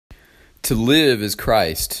To live is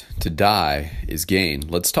Christ, to die is gain.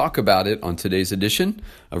 Let's talk about it on today's edition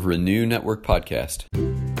of Renew Network Podcast.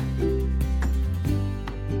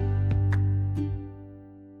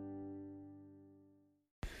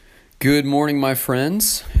 Good morning, my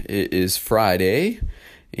friends. It is Friday,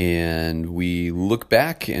 and we look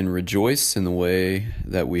back and rejoice in the way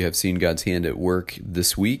that we have seen God's hand at work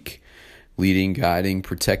this week, leading, guiding,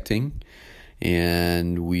 protecting,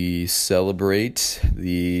 and we celebrate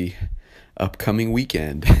the upcoming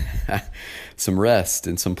weekend. Some rest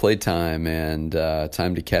and some playtime and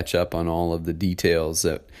time to catch up on all of the details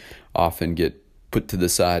that often get put to the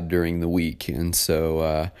side during the week. And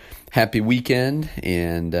so happy weekend.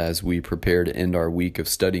 And as we prepare to end our week of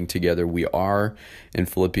studying together, we are in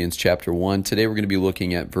Philippians chapter 1. Today we're going to be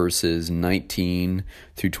looking at verses 19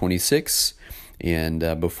 through 26.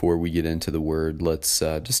 And before we get into the word, let's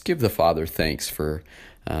just give the Father thanks for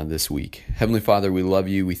this week. Heavenly Father, we love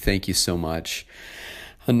you. We thank you so much.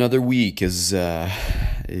 Another week is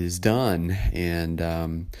done,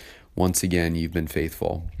 and once again, you've been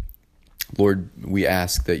faithful. Lord, we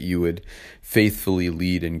ask that you would faithfully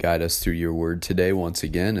lead and guide us through your word today once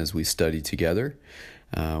again as we study together.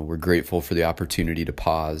 We're grateful for the opportunity to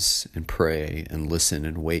pause and pray and listen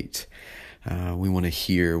and wait. We want to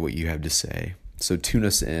hear what you have to say. So tune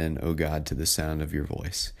us in, O God, to the sound of your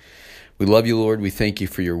voice. We love you, Lord. We thank you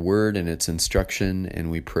for your word and its instruction, and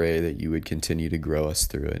we pray that you would continue to grow us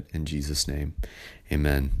through it. In Jesus' name,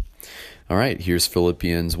 amen. All right, here's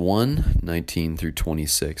Philippians 1, 19 through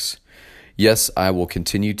 26. Yes, I will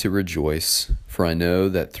continue to rejoice, for I know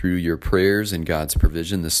that through your prayers and God's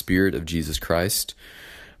provision, the Spirit of Jesus Christ,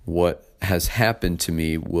 what has happened to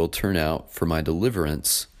me will turn out for my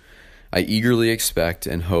deliverance. I eagerly expect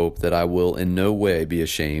and hope that I will in no way be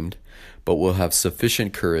ashamed, but will have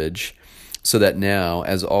sufficient courage, so that now,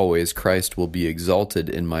 as always, Christ will be exalted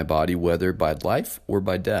in my body, whether by life or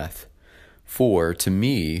by death. For to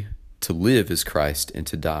me, to live is Christ, and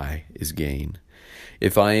to die is gain.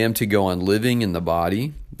 If I am to go on living in the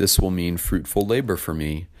body, this will mean fruitful labor for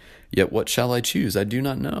me. Yet what shall I choose? I do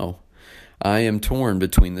not know. I am torn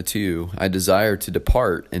between the two. I desire to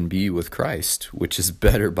depart and be with Christ, which is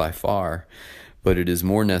better by far. But it is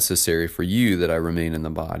more necessary for you that I remain in the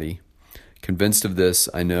body. Convinced of this,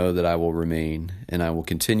 I know that I will remain, and I will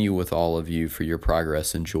continue with all of you for your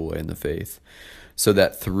progress and joy in the faith, so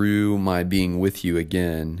that through my being with you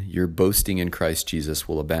again, your boasting in Christ Jesus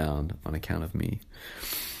will abound on account of me.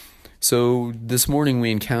 So this morning we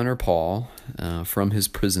encounter Paul from his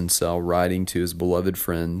prison cell writing to his beloved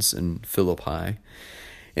friends in Philippi,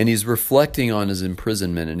 and he's reflecting on his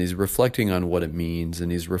imprisonment, and he's reflecting on what it means,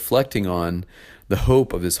 and he's reflecting on the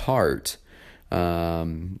hope of his heart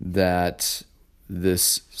that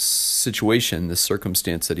this situation, this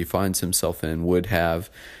circumstance that he finds himself in would have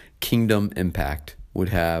kingdom impact, would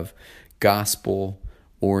have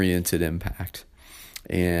gospel-oriented impact.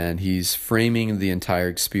 And he's framing the entire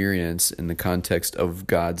experience in the context of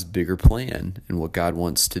God's bigger plan and what God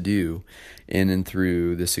wants to do in and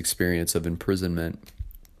through this experience of imprisonment.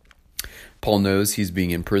 Paul knows he's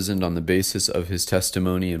being imprisoned on the basis of his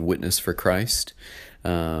testimony and witness for Christ.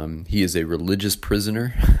 He is a religious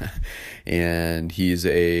prisoner, and he is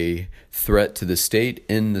a threat to the state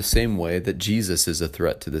in the same way that Jesus is a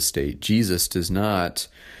threat to the state. Jesus does not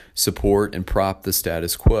support and prop the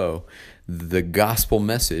status quo. The gospel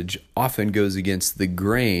message often goes against the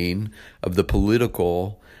grain of the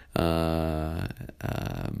political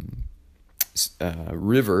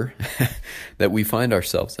river that we find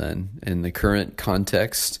ourselves in. In the current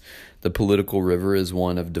context, the political river is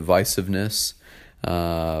one of divisiveness,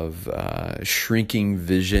 of shrinking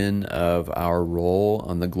vision of our role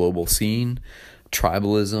on the global scene,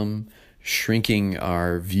 tribalism, shrinking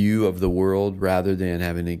our view of the world rather than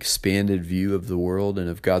having an expanded view of the world and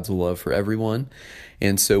of God's love for everyone.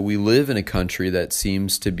 And so we live in a country that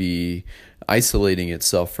seems to be isolating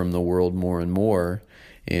itself from the world more and more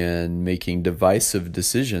and making divisive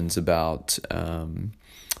decisions about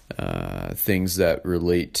things that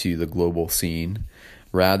relate to the global scene,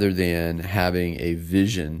 rather than having a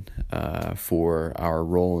vision for our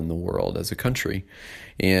role in the world as a country.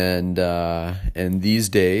 And these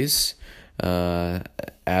days,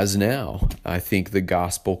 as now, I think the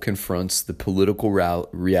gospel confronts the political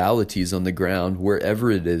realities on the ground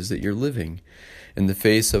wherever it is that you're living. In the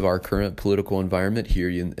face of our current political environment here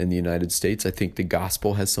in the United States, I think the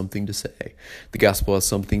gospel has something to say. The gospel has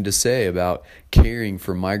something to say about caring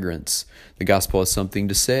for migrants. The gospel has something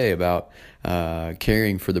to say about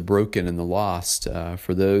caring for the broken and the lost,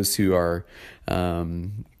 for those who are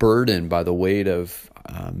burdened by the weight of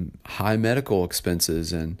high medical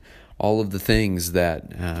expenses and all of the things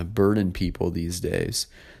that burden people these days.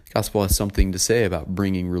 The gospel has something to say about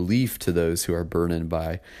bringing relief to those who are burdened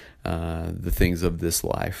by the things of this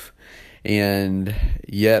life. And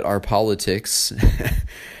yet our politics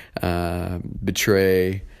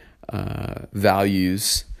betray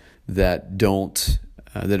values that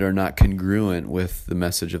that are not congruent with the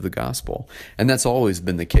message of the gospel. And that's always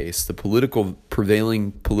been the case. The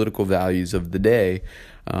prevailing political values of the day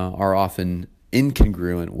are often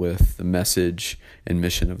incongruent with the message and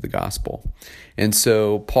mission of the gospel. And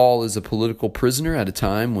so Paul is a political prisoner at a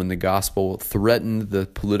time when the gospel threatened the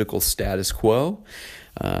political status quo,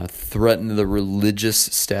 threatened the religious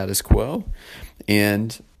status quo.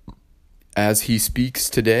 And as he speaks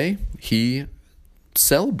today, he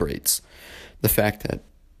celebrates the fact that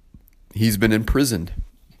he's been imprisoned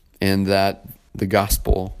and that the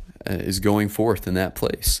gospel is going forth in that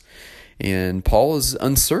place. And Paul is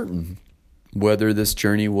uncertain whether this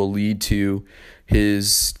journey will lead to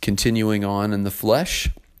his continuing on in the flesh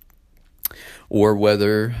or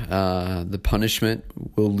whether the punishment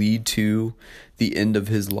will lead to the end of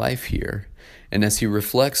his life here. And as he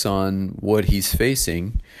reflects on what he's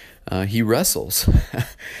facing, he wrestles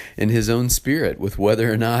in his own spirit with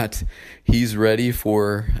whether or not he's ready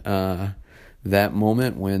for that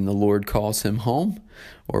moment when the Lord calls him home,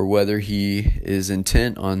 or whether he is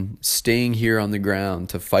intent on staying here on the ground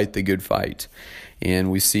to fight the good fight. And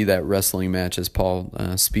we see that wrestling match as Paul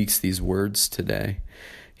speaks these words today.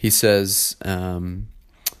 He says, I'm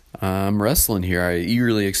wrestling here. I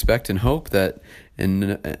eagerly expect and hope that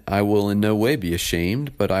I will in no way be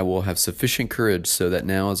ashamed, but I will have sufficient courage so that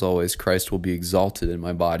now, as always, Christ will be exalted in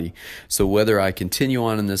my body. So whether I continue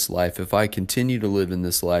on in this life, if I continue to live in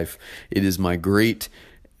this life, it is my great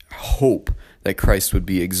hope that Christ would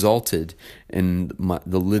be exalted in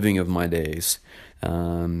the living of my days.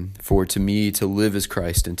 For to me, to live is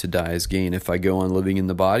Christ and to die is gain. If I go on living in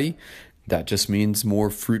the body, that just means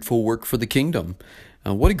more fruitful work for the kingdom.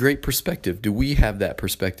 What a great perspective. Do we have that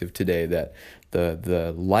perspective today, that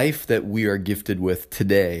the life that we are gifted with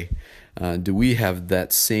today, do we have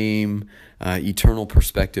that same eternal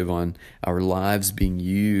perspective on our lives being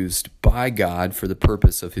used by God for the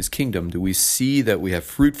purpose of his kingdom? Do we see that we have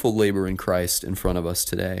fruitful labor in Christ in front of us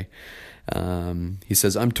today? He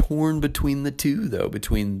says, I'm torn between the two, though,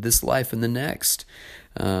 between this life and the next.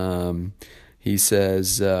 He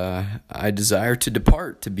says, I desire to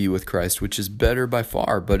depart to be with Christ, which is better by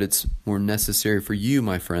far, but it's more necessary for you,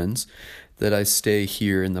 my friends, that I stay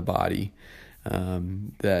here in the body,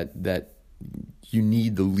 that you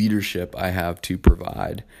need the leadership I have to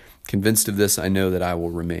provide. Convinced of this, I know that I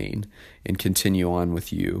will remain and continue on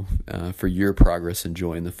with you for your progress and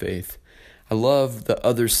joy in the faith. I love the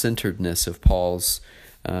other-centeredness of Paul's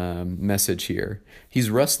message here. He's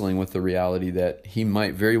wrestling with the reality that he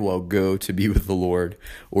might very well go to be with the Lord,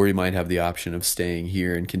 or he might have the option of staying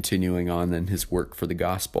here and continuing on in his work for the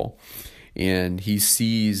gospel. And he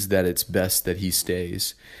sees that it's best that he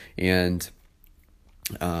stays, and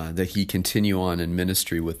that he continue on in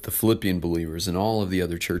ministry with the Philippian believers and all of the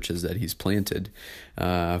other churches that he's planted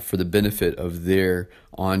for the benefit of their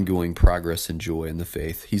ongoing progress and joy in the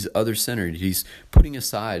faith. He's other-centered. He's putting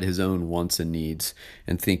aside his own wants and needs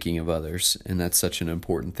and thinking of others, and that's such an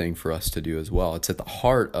important thing for us to do as well. It's at the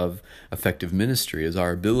heart of effective ministry, is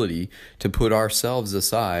our ability to put ourselves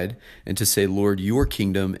aside and to say, Lord, your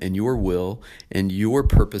kingdom and your will and your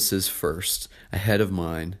purposes first, ahead of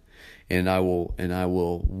mine. And I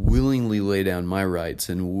will willingly lay down my rights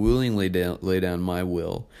and willingly lay down my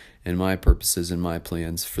will and my purposes and my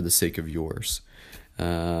plans for the sake of yours.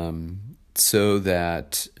 So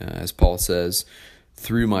that, as Paul says,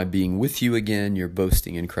 through my being with you again, your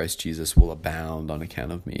boasting in Christ Jesus will abound on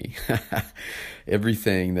account of me.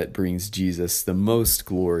 Everything that brings Jesus the most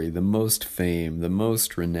glory, the most fame, the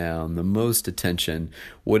most renown, the most attention,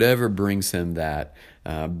 whatever brings him that,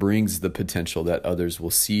 brings the potential that others will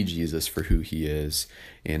see Jesus for who he is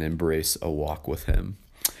and embrace a walk with him.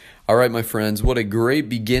 All right, my friends, what a great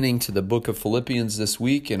beginning to the book of Philippians this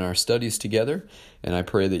week in our studies together. And I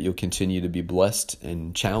pray that you'll continue to be blessed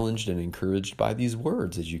and challenged and encouraged by these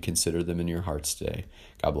words as you consider them in your hearts today.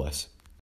 God bless.